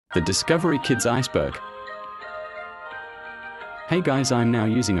The Discovery Kids iceberg. Hey guys, I'm now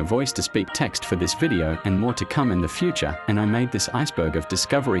using a voice-to-speak text for this video and more to come in the future, and I made this iceberg of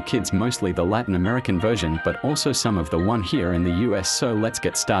Discovery Kids, mostly the Latin American version but also some of the one here in the US, so let's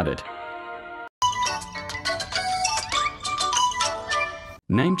get started.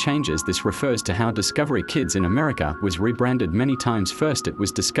 Name changes. This refers to how Discovery Kids in America was rebranded many times. First it was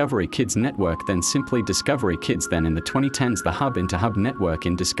Discovery Kids Network, then simply Discovery Kids, then in the 2010s the Hub into Hub Network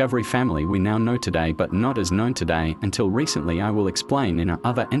in Discovery Family we now know today, but not as known today until recently. I will explain in our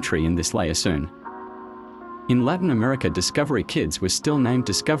other entry in this layer soon. In Latin America, Discovery Kids was still named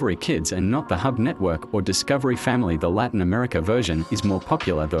Discovery Kids and not the Hub Network or Discovery Family. The Latin America version is more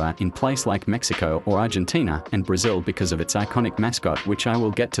popular though in places like Mexico or Argentina and Brazil because of its iconic mascot, which I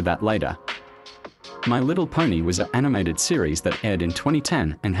will get to that later. My Little Pony was an animated series that aired in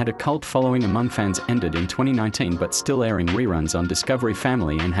 2010 and had a cult following among fans. Ended in 2019 but still airing reruns on Discovery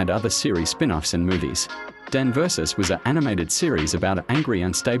Family and had other series spin-offs and movies. Dan vs. was an animated series about an angry,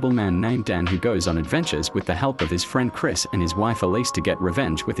 unstable man named Dan who goes on adventures with the help of his friend Chris and his wife Elise to get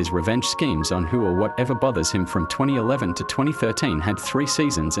revenge with his revenge schemes on who or whatever bothers him. From 2011 to 2013 had 3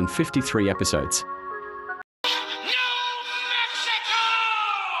 seasons and 53 episodes.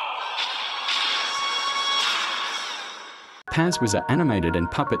 Paz was an animated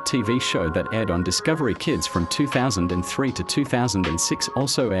and puppet TV show that aired on Discovery Kids from 2003 to 2006,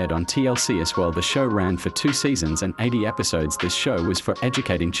 also aired on TLC as well. The show ran for 2 seasons and 80 episodes. This show was for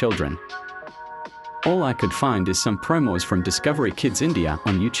educating children. All I could find is some promos from Discovery Kids India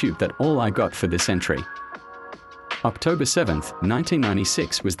on YouTube. That's all I got for this entry. October 7th,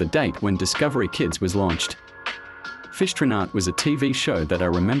 1996 was the date when Discovery Kids was launched. Fishtronaut was a TV show that I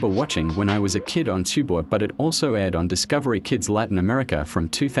remember watching when I was a kid on Tubo, but it also aired on Discovery Kids Latin America from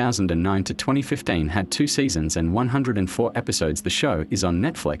 2009 to 2015, had 2 seasons and 104 episodes. The show is on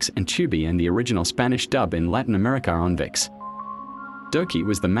Netflix and Tubi, and the original Spanish dub in Latin America on ViX. Doki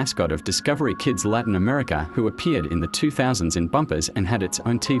was the mascot of Discovery Kids Latin America, who appeared in the 2000s in bumpers and had its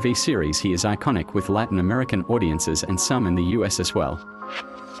own TV series. He is iconic with Latin American audiences and some in the US as well.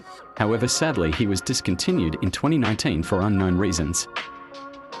 However, sadly he was discontinued in 2019 for unknown reasons.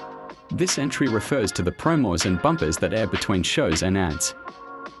 This entry refers to the promos and bumpers that air between shows and ads.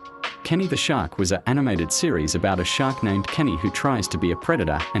 Kenny the Shark was an animated series about a shark named Kenny who tries to be a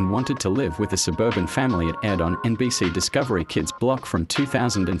predator and wanted to live with a suburban family. It aired on NBC Discovery Kids block from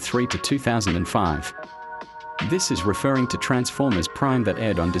 2003 to 2005. This is referring to Transformers Prime that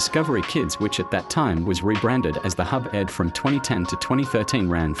aired on Discovery Kids, which at that time was rebranded as The Hub. Aired from 2010 to 2013,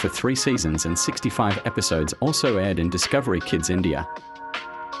 ran for 3 seasons and 65 episodes, also aired in Discovery Kids India.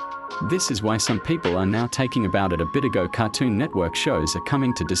 This is why some people are now talking about it a bit ago. Cartoon Network shows are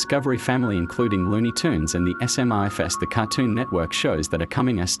coming to Discovery Family, including Looney Tunes and the SMIFS. The Cartoon Network shows that are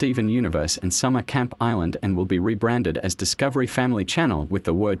coming are Steven Universe and Summer Camp Island and will be rebranded as Discovery Family Channel with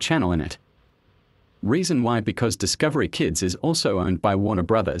the word channel in it. Reason why? Because Discovery Kids is also owned by Warner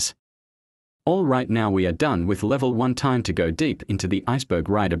Brothers. All right, now we are done with level 1. Time to go deep into the iceberg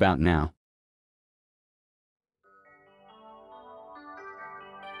right about now.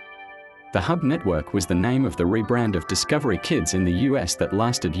 The Hub Network was the name of the rebrand of Discovery Kids in the US that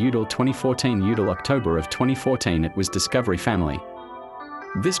lasted until 2014. Until October of 2014 it was Discovery Family.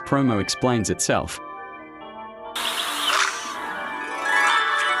 This promo explains itself.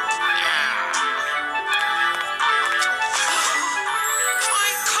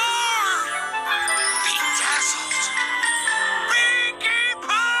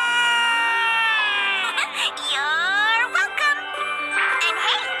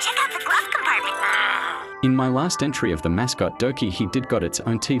 In my last entry of the mascot Doki, he did got its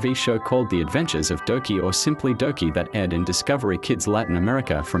own TV show called The Adventures of Doki, or simply Doki, that aired in Discovery Kids Latin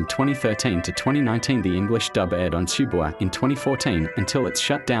America from 2013 to 2019. The English dub aired on Tubo in 2014 until it's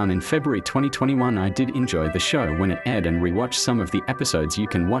shut down in February 2021. I did enjoy the show when it aired and rewatched some of the episodes. You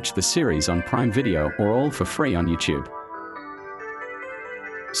can watch the series on Prime Video or all for free on YouTube.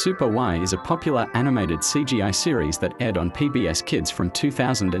 Super Y is a popular animated CGI series that aired on PBS Kids from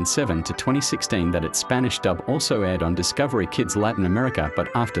 2007 to 2016. That its Spanish dub also aired on Discovery Kids Latin America, but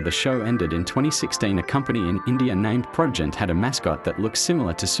after the show ended in 2016, a company in India named Progent had a mascot that looked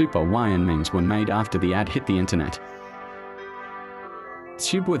similar to Super Y, and memes were made after the ad hit the internet.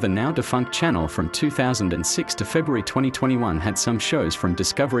 Tubo, the now defunct channel from 2006 to February 2021, had some shows from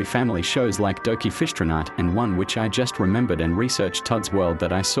Discovery Family, shows like Doki, Fishtronaut, and one which I just remembered and researched, Todd's World,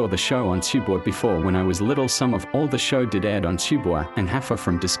 that I saw the show on Tubo before when I was little. Some of all the show did aired on Tubo and Hafa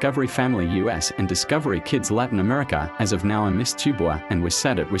from Discovery Family US and Discovery Kids Latin America. As of now I miss Tubo and was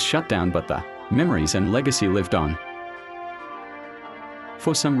sad it was shut down, but the memories and legacy lived on.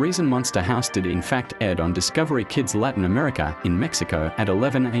 For some reason Monster House did in fact aired on Discovery Kids Latin America in Mexico at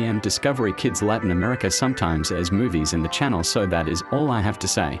 11 a.m. Discovery Kids Latin America sometimes airs movies in the channel, so that is all I have to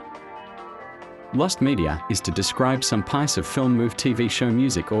say. Lost media is to describe some piece of film, move, TV show,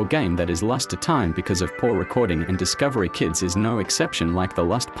 music or game that is lost to time because of poor recording, and Discovery Kids is no exception. Like the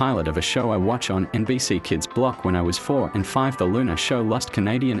lost pilot of a show I watch on NBC Kids block when I was 4 and 5, the Luna show lost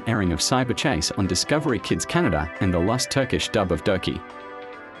Canadian airing of Cyber Chase on Discovery Kids Canada, and the lost Turkish dub of Doki.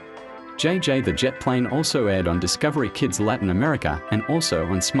 JJ the Jet Plane also aired on Discovery Kids Latin America, and also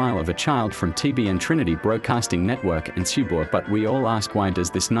on Smile of a Child from TBN Trinity Broadcasting Network and Subor. But we all ask, why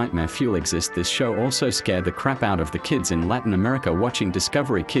does this nightmare fuel exist? This show also scared the crap out of the kids in Latin America watching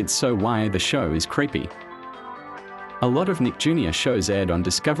Discovery Kids, so why the show is creepy. A lot of Nick Jr. shows aired on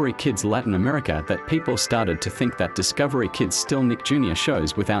Discovery Kids Latin America that people started to think that Discovery Kids still Nick Jr.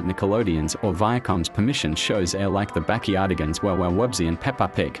 shows without Nickelodeon's or Viacom's permission. Shows air like the Backyardigans, Wow Wow Wubbzy and Peppa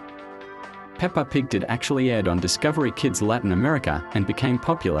Pig. Peppa Pig did actually aired on Discovery Kids Latin America and became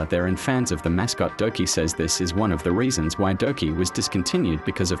popular there, and fans of the mascot Doki says this is one of the reasons why Doki was discontinued,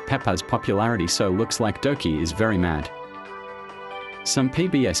 because of Peppa's popularity. So looks like Doki is very mad. Some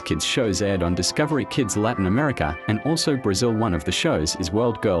PBS Kids shows aired on Discovery Kids Latin America and also Brazil. One of the shows is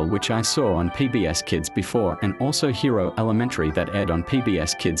World Girl, which I saw on PBS Kids before, and also Hero Elementary that aired on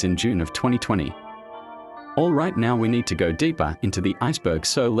PBS Kids in June of 2020. Alright, now we need to go deeper into the iceberg,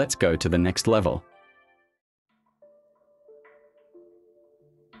 so let's go to the next level.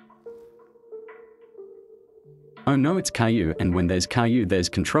 Oh no, it's Caillou, and when there's Caillou there's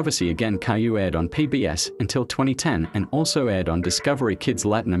controversy again. Caillou aired on PBS until 2010 and also aired on Discovery Kids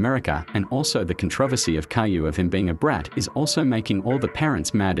Latin America, and also the controversy of Caillou of him being a brat is also making all the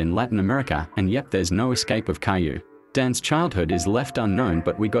parents mad in Latin America, and yep, there's no escape of Caillou. Dan's childhood is left unknown,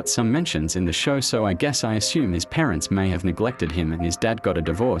 but we got some mentions in the show, so I assume his parents may have neglected him and his dad got a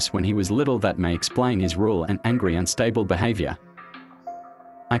divorce when he was little. That may explain his rude and angry unstable behavior.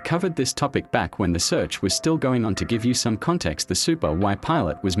 I covered this topic back when the search was still going on. To give you some context, the Super Y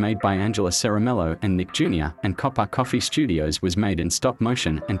pilot was made by Angela Ceramello and Nick Jr., and Copper Coffee Studios was made in stop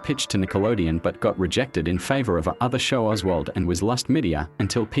motion and pitched to Nickelodeon but got rejected in favor of other show Oswald, and was lost media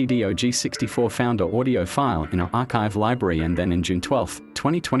until PDOG64 found an audio file in our archive library, and then in June 12,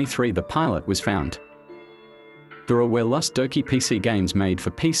 2023 the pilot was found. There were lost Doki PC games made for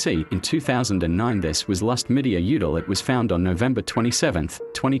PC in 2009. This was lost media UDL. It was found on November 27,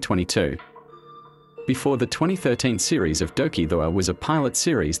 2022. Before the 2013 series of Doki, there was a pilot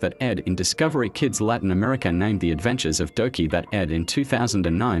series that aired in Discovery Kids Latin America named The Adventures of Doki that aired in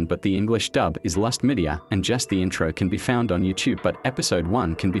 2009, but the English dub is lost media and just the intro can be found on YouTube, but episode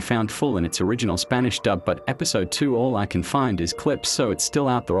 1 can be found full in its original Spanish dub, but episode 2 all I can find is clips, so it's still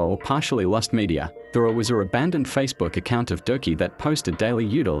out there or partially lost media. There was a abandoned Facebook account of Doki that posted daily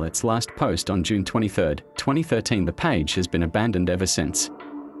UDL. Its last post on June 23, 2013. The page has been abandoned ever since.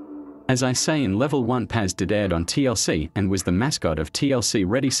 As I say, in Level 1 Paz did aired on TLC and was the mascot of TLC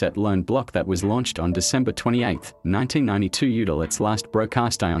Ready Set Learn block that was launched on December 28, 1992 UDL. Its last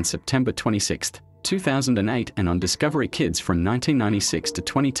broadcast on September 26, 2008, and on Discovery Kids from 1996 to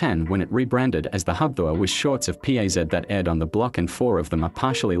 2010 when it rebranded as The Hub. There was shorts of PAZ that aired on the block, and 4 of them are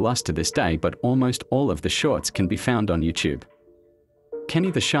partially lost to this day, but almost all of the shorts can be found on YouTube.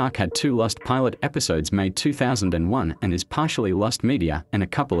 Kenny the Shark had 2 lost pilot episodes made 2001 and is partially lost media, and a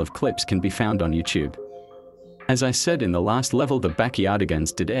couple of clips can be found on YouTube. As I said in the last level, the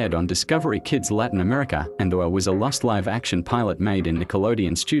Backyardigans did aired on Discovery Kids Latin America, and there was a lost live action pilot made in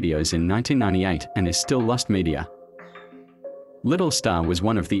Nickelodeon Studios in 1998 and is still lost media. Little Star was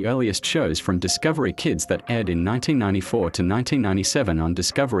one of the earliest shows from Discovery Kids that aired in 1994 to 1997 on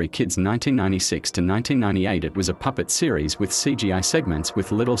Discovery Kids. 1996 to 1998 it was a puppet series with CGI segments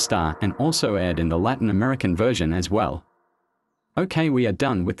with Little Star, and also aired in the Latin American version as well. Okay, we are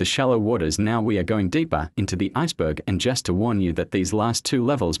done with the shallow waters, now we are going deeper into the iceberg, and just to warn you that these last 2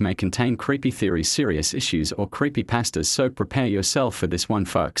 levels may contain creepy theories, serious issues or creepypastas, so prepare yourself for this one,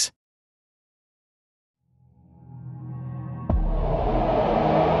 folks.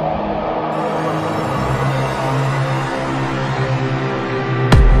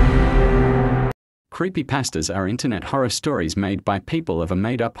 Creepypastas are internet horror stories made by people of a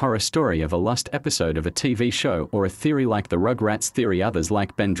made-up horror story of a lost episode of a TV show or a theory, like the Rugrats theory, others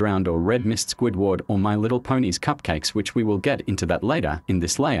like Ben Drowned or Red Mist Squidward or My Little Pony's Cupcakes, which we will get into that later in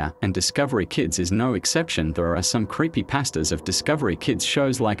this layer, and Discovery Kids is no exception. There are some creepypastas of Discovery Kids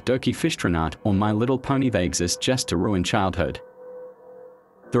shows like Doki Fishtronaut or My Little Pony. They exist just to ruin childhood.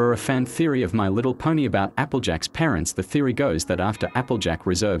 There are a fan theory of My Little Pony about Applejack's parents. The theory goes that after Applejack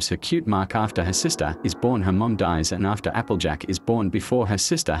reserves her cute mark after her sister is born, her mom dies, and after Applejack is born before her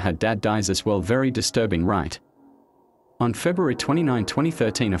sister, her dad dies as well. Very disturbing, right? On February 29,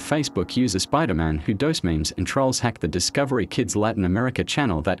 2013, a Facebook user, Spider-Man Who Dose Memes and Trolls, hacked the Discovery Kids Latin America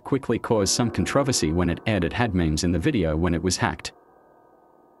channel. That quickly caused some controversy when it aired. It had memes in the video when it was hacked.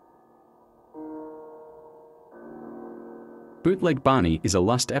 Bootleg Barney is a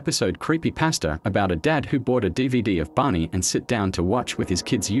Lost episode creepypasta about a dad who bought a DVD of Barney and sit down to watch with his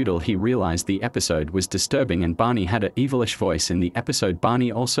kids Udall. He realized the episode was disturbing and Barney had a evilish voice in the episode.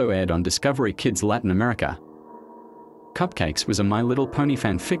 Barney also aired on Discovery Kids Latin America. Cupcakes was a My Little Pony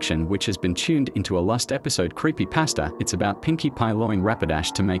fan fiction which has been tuned into a Lost episode creepypasta. It's about Pinkie Pie luring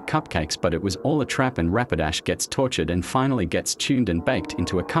Rapidash to make cupcakes, but it was all a trap and Rapidash gets tortured and finally gets tuned and baked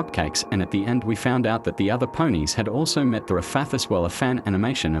into a cupcakes, and at the end we found out that the other ponies had also met the Rafath as well. A fan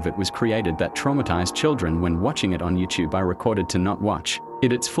animation of it was created that traumatized children. When watching it on YouTube, I recorded to not watch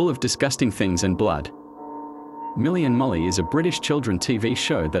it. It's full of disgusting things and blood. Millie and Molly is a British children TV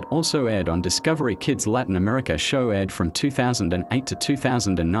show that also aired on Discovery Kids Latin America. Show aired from 2008 to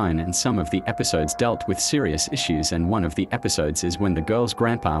 2009 and some of the episodes dealt with serious issues, and one of the episodes is when the girl's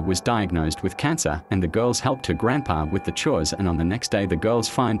grandpa was diagnosed with cancer and the girls helped her grandpa with the chores, and on the next day the girls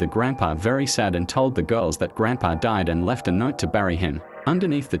find the grandpa very sad and told the girls that grandpa died and left a note to bury him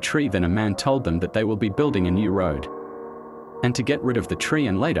underneath the tree. Then a man told them that they will be building a new road and to get rid of the tree,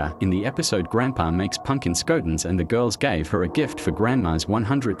 and later in the episode grandpa makes pumpkin scones and the girls gave her a gift for grandma's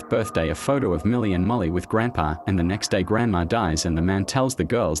 100th birthday, a photo of Millie and Molly with grandpa, and the next day grandma dies and the man tells the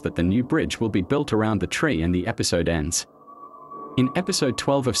girls that the new bridge will be built around the tree, and the episode ends. In episode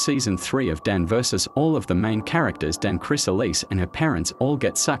 12 of season 3 of Dan vs. all of the main characters, Dan, Chris, Elise and her parents all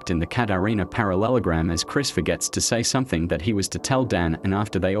get sucked in the cat arena parallelogram as Chris forgets to say something that he was to tell Dan, and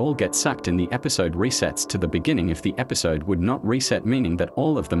after they all get sucked in, the episode resets to the beginning. If the episode would not reset, meaning that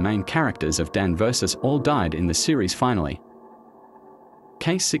all of the main characters of Dan vs. all died in the series finally.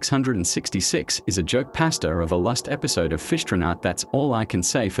 Case 666 is a joke pasta of a Lost episode of Fishtronaut. That's all I can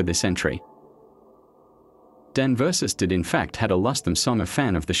say for this entry. Dan vs. did in fact had a Lost theme song. A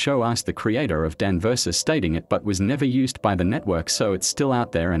fan of the show asked the creator of Dan vs. stating it, but was never used by the network, so it's still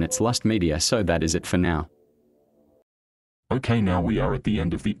out there and it's lost media. So that is it for now. Okay, now we are at the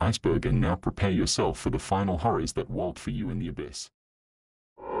end of the iceberg, and now prepare yourself for the final horrors that walled for you in the abyss.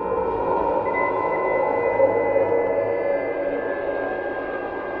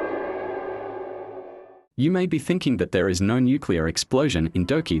 You may be thinking that there is no nuclear explosion in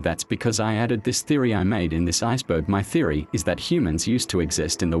Doki. That's because I added this theory I made in this iceberg. My theory is that humans used to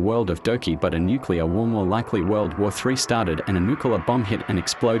exist in the world of Doki, but a nuclear war, more likely World War III, started and a nuclear bomb hit and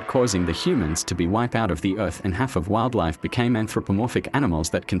explode, causing the humans to be wiped out of the earth, and half of wildlife became anthropomorphic animals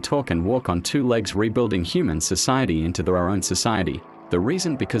that can talk and walk on two legs, rebuilding human society into their own society. The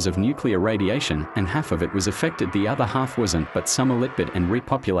reason because of nuclear radiation, and half of it was affected, the other half wasn't, but some lit it and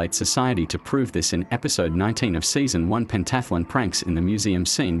repopulate society. To prove this, in episode 19 of season 1 Pentathlon Pranks, in the museum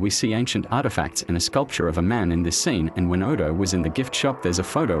scene we see ancient artifacts and a sculpture of a man in this scene, and when Odo was in the gift shop there's a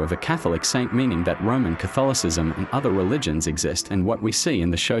photo of a Catholic saint, meaning that Roman Catholicism and other religions exist and what we see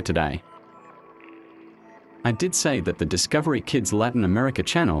in the show today. I did say that the Discovery Kids Latin America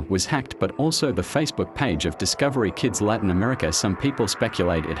channel was hacked, but also the Facebook page of Discovery Kids Latin America. Some people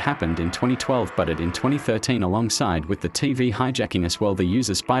speculate it happened in 2012, but it in 2013 alongside with the TV hijacking as well. The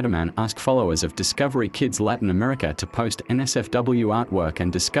user Spider-Man asked followers of Discovery Kids Latin America to post NSFW artwork,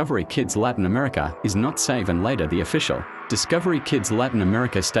 and Discovery Kids Latin America is not safe, and later the official Discovery Kids Latin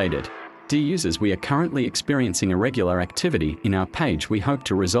America stated, "Dear users, we are currently experiencing irregular activity in our page. We hope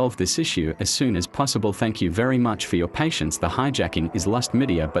to resolve this issue as soon as possible. Thank you very much for your patience. The hijacking is lost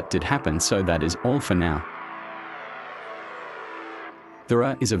media but did happen, so that is all for now."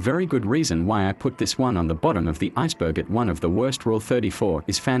 There is a very good reason why I put this one on the bottom of the iceberg. At one of the worst, Rule 34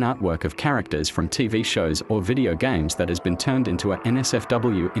 is fan artwork of characters from TV shows or video games that has been turned into a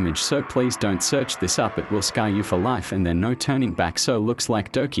NSFW image, so please don't search this up, it will scar you for life and then no turning back. So looks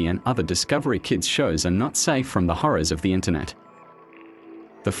like Doki and other Discovery Kids shows are not safe from the horrors of the internet.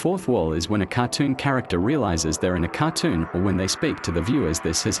 The fourth wall is when a cartoon character realizes they're in a cartoon, or when they speak to the viewers.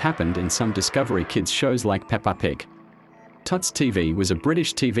 This has happened in some Discovery Kids shows like Peppa Pig. Tots TV was a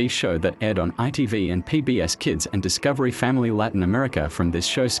British TV show that aired on ITV and PBS Kids and Discovery Family Latin America. From this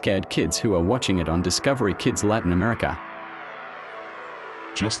show scared kids who are watching it on Discovery Kids Latin America.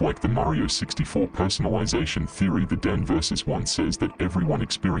 Just like the Mario 64 personalization theory, the Dan vs. one says that everyone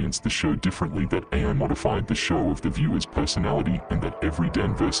experienced the show differently, that AI modified the show of the viewer's personality, and that every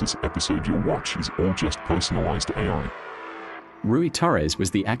Dan vs. episode you'll watch is all just personalized AI. Rui Torres was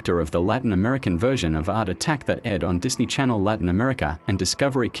the actor of the Latin American version of Art Attack that aired on Disney Channel Latin America and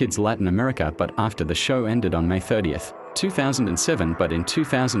Discovery Kids Latin America, but after the show ended on May 30, 2007, but in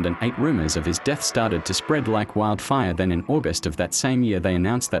 2008 rumors of his death started to spread like wildfire. Then in August of that same year they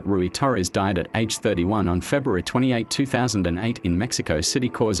announced that Rui Torres died at age 31 on February 28, 2008 in Mexico City.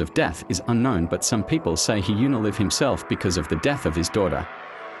 Cause of death is unknown, but some people say he unalived himself because of the death of his daughter.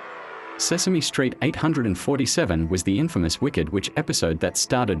 Sesame Street 847 was the infamous Wicked Witch episode that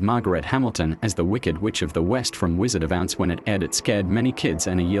starred Margaret Hamilton as the Wicked Witch of the West from Wizard of Oz. When it aired it scared many kids,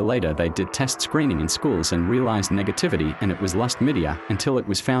 and a year later they did test screening in schools and realized negativity, and it was lost media until it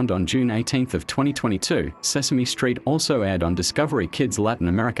was found on June 18 of 2022. Sesame Street also aired on Discovery Kids Latin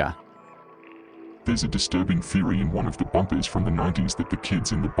America. There's a disturbing theory in one of the bumpers from the 90s that the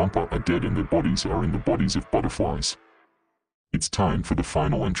kids in the bumper are dead and their bodies are in the bodies of butterflies. It's time for the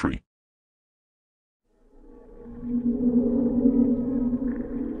final entry.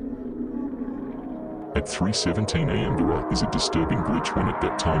 At 3:17 a.m. there is a disturbing glitch when at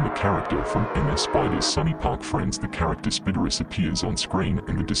that time a character from MS Spider's Sunny Park Friends, the character Spitterus, appears on screen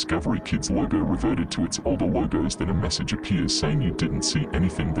and the Discovery Kids logo reverted to its older logos. Then a message appears saying you didn't see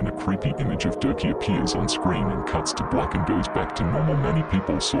anything. Then a creepy image of Durkee appears on screen and cuts to black and goes back to normal. Many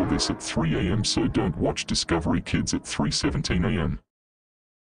people saw this at 3 a.m. so don't watch Discovery Kids at 3:17 a.m.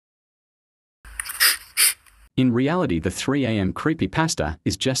 In reality, the 3 a.m. creepypasta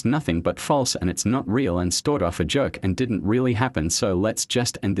is just nothing but false, and it's not real and stored off a joke and didn't really happen. So let's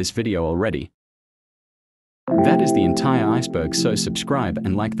just end this video already. That is the entire iceberg, so subscribe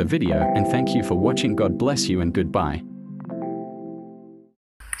and like the video, and thank you for watching. God bless you and goodbye.